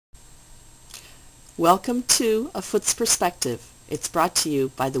Welcome to A Foot's Perspective. It's brought to you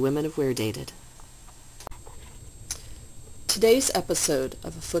by the Women of WearDated. Today's episode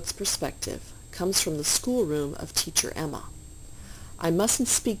of A Foot's Perspective comes from the schoolroom of Teacher Emma. I mustn't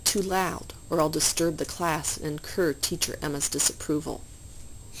speak too loud or I'll disturb the class and incur Teacher Emma's disapproval.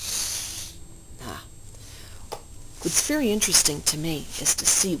 What's very interesting to me is to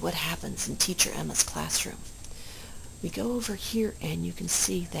see what happens in Teacher Emma's classroom. We go over here and you can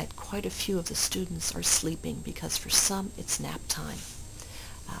see that quite a few of the students are sleeping because for some it's nap time.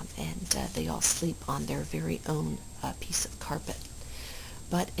 And they all sleep on their very own piece of carpet.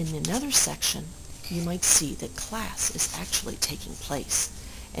 But in another section, you might see that class is actually taking place.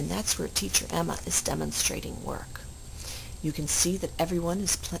 And that's where Teacher Emma is demonstrating work. You can see that everyone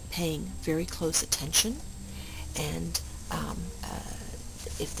is paying very close attention. And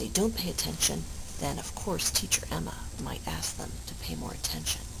if they don't pay attention, then of course Teacher Emma might ask them to pay more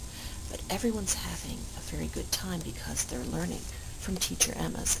attention. But everyone's having a very good time because they're learning from Teacher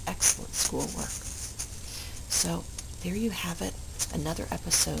Emma's excellent schoolwork. So there you have it, another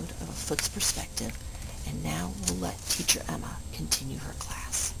episode of A Foot's Perspective, and now we'll let Teacher Emma continue her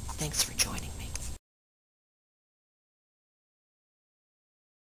class. Thanks for joining.